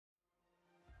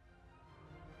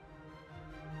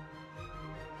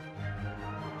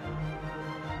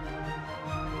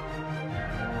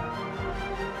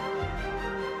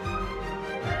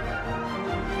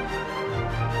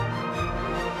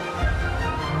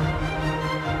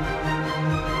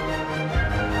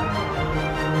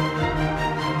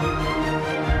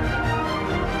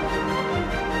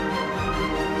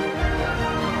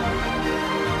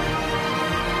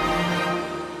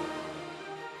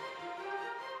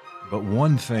But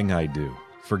one thing I do,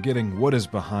 forgetting what is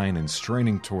behind and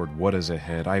straining toward what is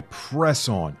ahead, I press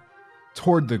on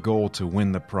toward the goal to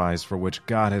win the prize for which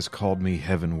God has called me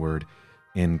heavenward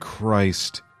in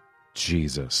Christ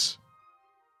Jesus.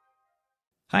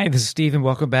 Hi, this is Stephen.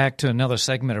 Welcome back to another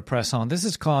segment of Press On. This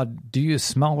is called Do You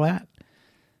Smell That?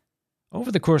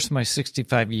 Over the course of my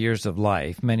 65 years of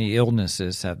life, many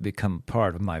illnesses have become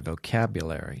part of my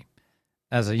vocabulary.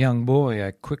 As a young boy,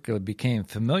 I quickly became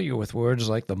familiar with words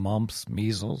like the mumps,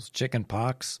 measles,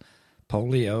 chickenpox,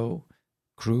 polio,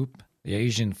 croup, the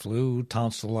Asian flu,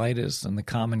 tonsillitis, and the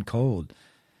common cold.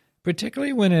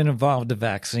 Particularly when it involved a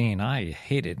vaccine, I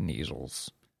hated measles.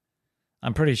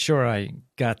 I'm pretty sure I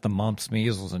got the mumps,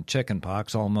 measles, and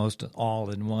chickenpox almost all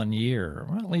in 1 year,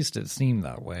 or at least it seemed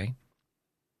that way.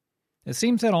 It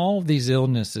seems that all of these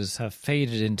illnesses have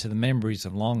faded into the memories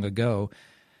of long ago,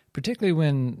 particularly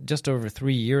when, just over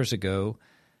 3 years ago,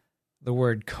 the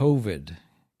word COVID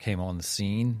came on the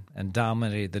scene and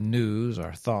dominated the news,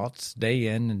 our thoughts, day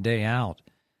in and day out.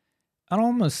 It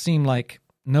almost seemed like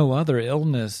no other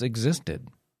illness existed.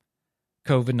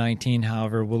 COVID-19,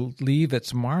 however, will leave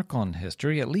its mark on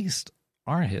history, at least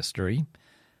our history.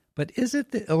 But is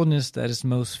it the illness that is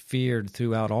most feared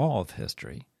throughout all of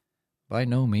history? By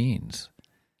no means.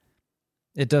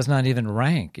 It does not even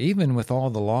rank, even with all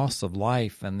the loss of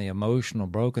life and the emotional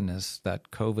brokenness that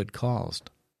COVID caused.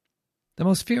 The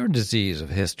most feared disease of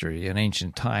history in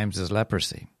ancient times is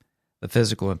leprosy. The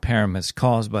physical impairments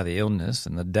caused by the illness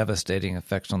and the devastating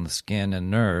effects on the skin and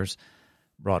nerves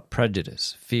brought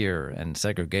prejudice, fear, and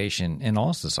segregation in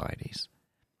all societies.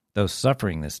 Those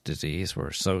suffering this disease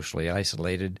were socially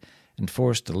isolated and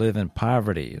forced to live in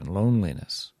poverty and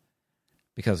loneliness.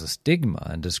 Because of stigma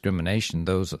and discrimination,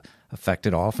 those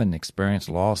affected often experienced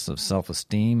loss of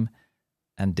self-esteem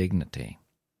and dignity.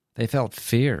 They felt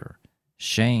fear,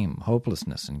 shame,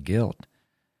 hopelessness, and guilt.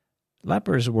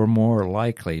 Lepers were more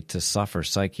likely to suffer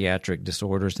psychiatric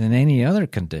disorders than any other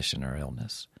condition or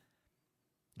illness.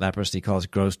 Leprosy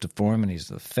caused gross deformities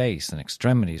of the face and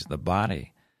extremities of the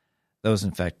body. Those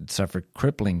infected suffered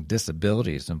crippling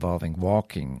disabilities involving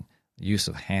walking, use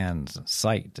of hands,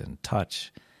 sight, and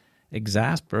touch,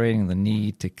 exasperating the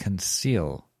need to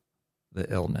conceal the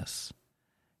illness.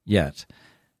 Yet,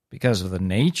 because of the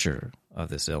nature of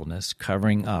this illness,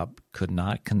 covering up could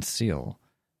not conceal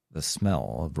the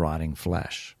smell of rotting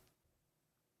flesh.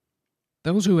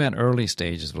 Those who had early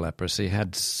stages of leprosy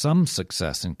had some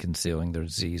success in concealing their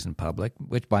disease in public,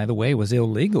 which, by the way, was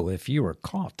illegal if you were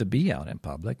caught to be out in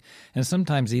public, and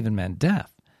sometimes even meant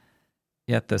death.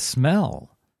 Yet the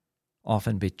smell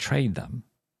often betrayed them.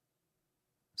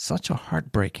 Such a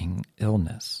heartbreaking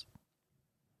illness.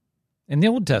 In the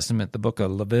Old Testament, the book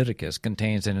of Leviticus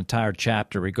contains an entire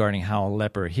chapter regarding how a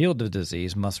leper healed of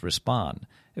disease must respond.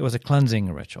 It was a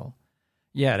cleansing ritual.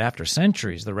 Yet, after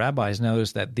centuries, the rabbis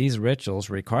noticed that these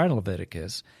rituals required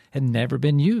Leviticus had never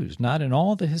been used, not in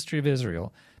all the history of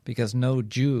Israel, because no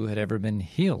Jew had ever been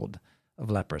healed of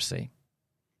leprosy.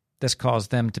 This caused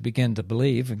them to begin to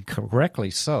believe, and correctly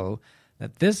so,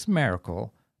 that this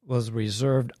miracle was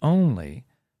reserved only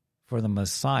for the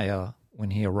Messiah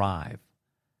when he arrived.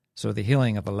 So the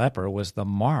healing of a leper was the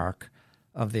mark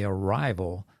of the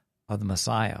arrival of the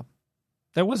Messiah.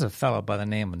 There was a fellow by the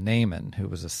name of Naaman who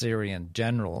was a Syrian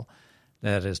general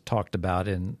that is talked about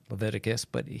in Leviticus,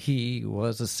 but he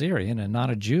was a Syrian and not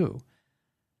a Jew.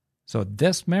 So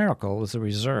this miracle was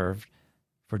reserved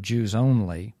for Jews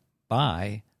only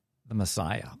by the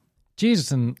Messiah.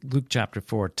 Jesus in Luke chapter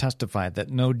 4 testified that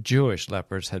no Jewish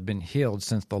lepers had been healed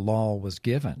since the law was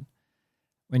given.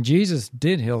 When Jesus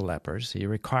did heal lepers, he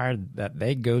required that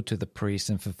they go to the priests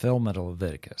in fulfillment of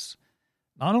Leviticus,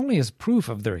 not only as proof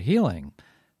of their healing,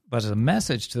 but as a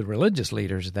message to the religious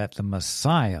leaders that the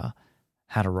Messiah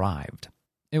had arrived.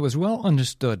 It was well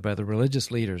understood by the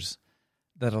religious leaders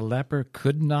that a leper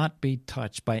could not be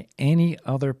touched by any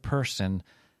other person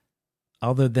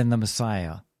other than the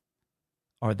Messiah,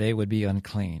 or they would be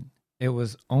unclean. It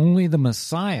was only the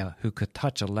Messiah who could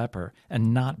touch a leper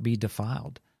and not be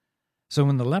defiled. So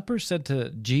when the leper said to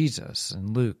Jesus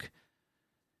in Luke,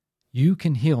 "You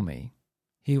can heal me,"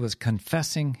 he was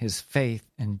confessing his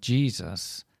faith in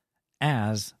Jesus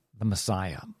as the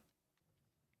Messiah.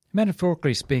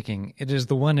 Metaphorically speaking, it is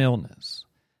the one illness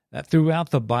that throughout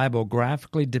the Bible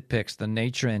graphically depicts the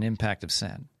nature and impact of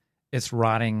sin. Its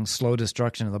rotting, slow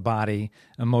destruction of the body,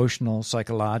 emotional,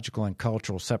 psychological, and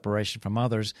cultural separation from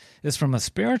others is, from a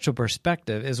spiritual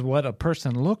perspective, is what a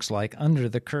person looks like under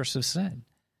the curse of sin.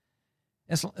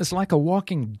 It's like a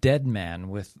walking dead man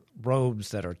with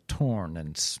robes that are torn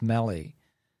and smelly,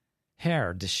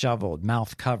 hair disheveled,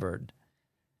 mouth covered.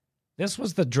 This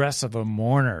was the dress of a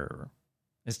mourner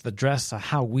It's the dress of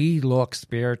how we look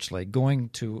spiritually, going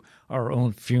to our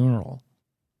own funeral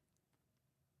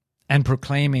and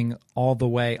proclaiming all the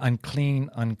way, unclean,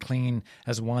 unclean,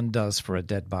 as one does for a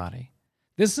dead body.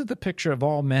 This is the picture of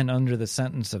all men under the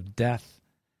sentence of death,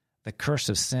 the curse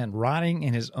of sin, rotting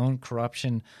in his own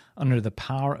corruption under the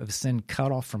power of sin,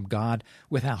 cut off from God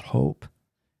without hope,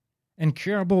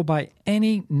 incurable by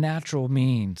any natural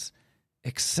means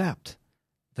except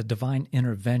the divine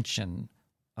intervention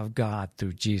of God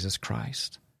through Jesus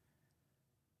Christ,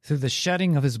 through the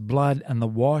shedding of his blood and the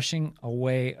washing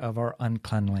away of our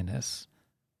uncleanliness.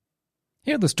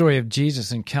 Hear the story of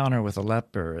Jesus' encounter with a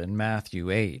leper in Matthew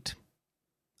 8.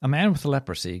 A man with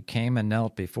leprosy came and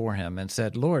knelt before him and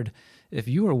said, "Lord, if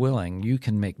you are willing, you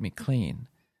can make me clean."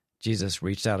 Jesus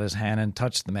reached out his hand and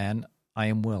touched the man. "I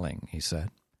am willing," he said.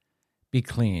 "Be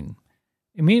clean."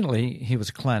 Immediately he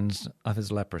was cleansed of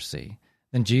his leprosy.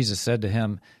 Then Jesus said to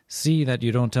him, "See that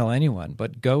you don't tell anyone,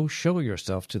 but go show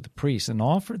yourself to the priest and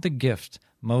offer the gift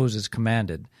Moses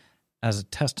commanded as a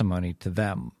testimony to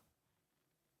them."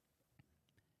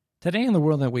 Today in the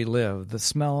world that we live, the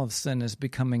smell of sin is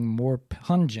becoming more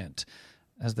pungent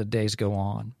as the days go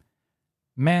on.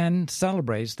 Man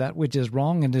celebrates that which is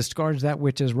wrong and discards that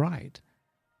which is right.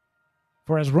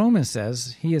 For as Romans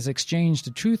says, he has exchanged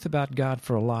the truth about God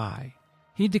for a lie.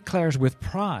 He declares with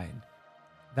pride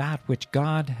that which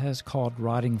God has called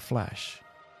rotting flesh.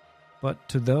 But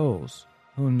to those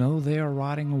who know they are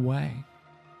rotting away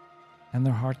and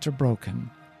their hearts are broken,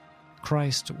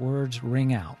 Christ's words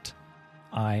ring out,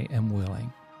 "I am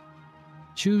willing."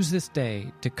 Choose this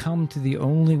day to come to the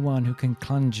only one who can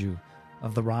cleanse you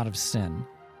of the rot of sin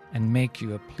and make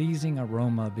you a pleasing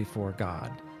aroma before God,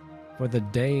 for the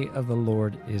day of the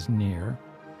Lord is near.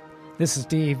 This is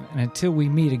Steve, and until we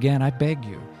meet again, I beg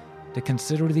you to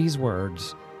consider these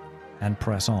words and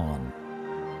press on.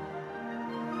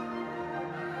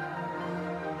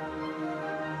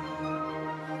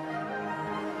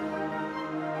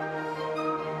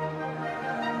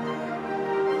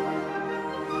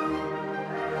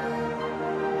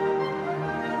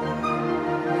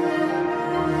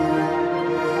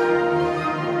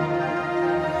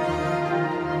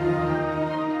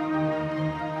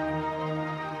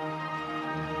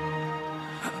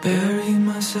 Buried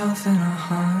myself in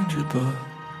 100 books,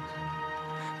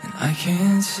 and I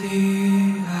can't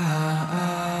see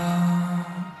out,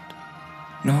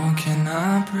 nor can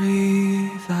I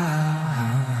breathe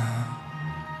out.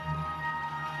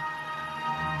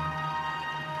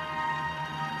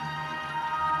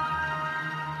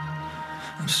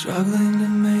 I'm struggling to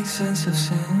make sense of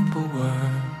simple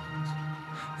words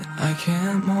that I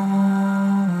can't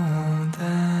mold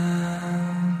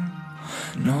them,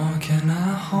 nor can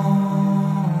I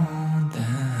hold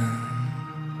them.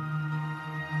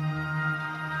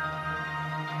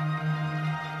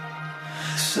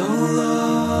 So Lord,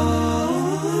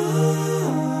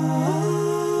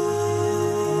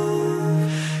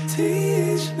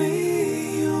 teach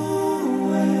me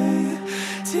your way,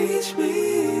 teach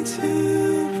me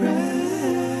to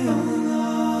pray, oh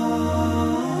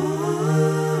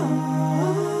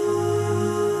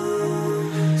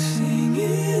Lord, sing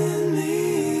in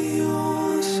me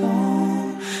your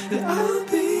song, that I'll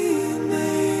be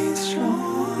made strong.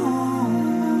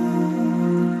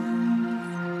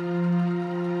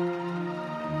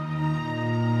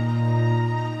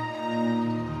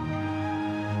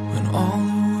 When all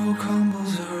the world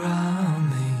crumbles around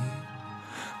me,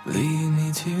 lead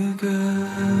me to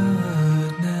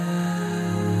goodness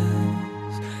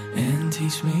and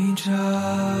teach me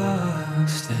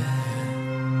justice.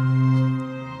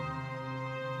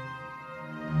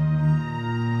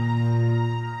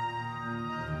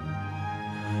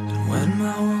 And when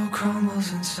my world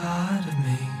crumbles inside of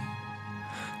me,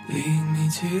 lead me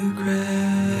to grace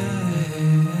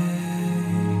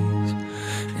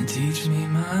and teach me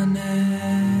my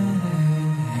name.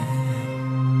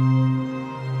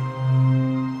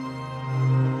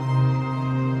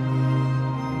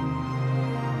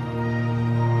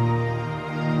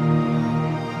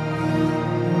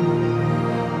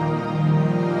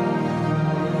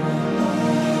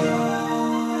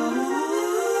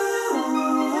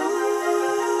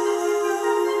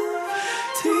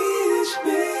 Teach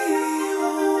me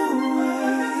your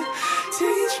way,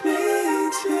 teach me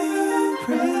to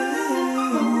pray,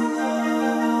 oh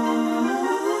Lord.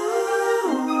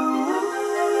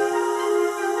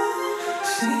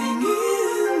 Sing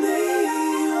in me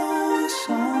your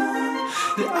song,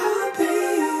 that I'll be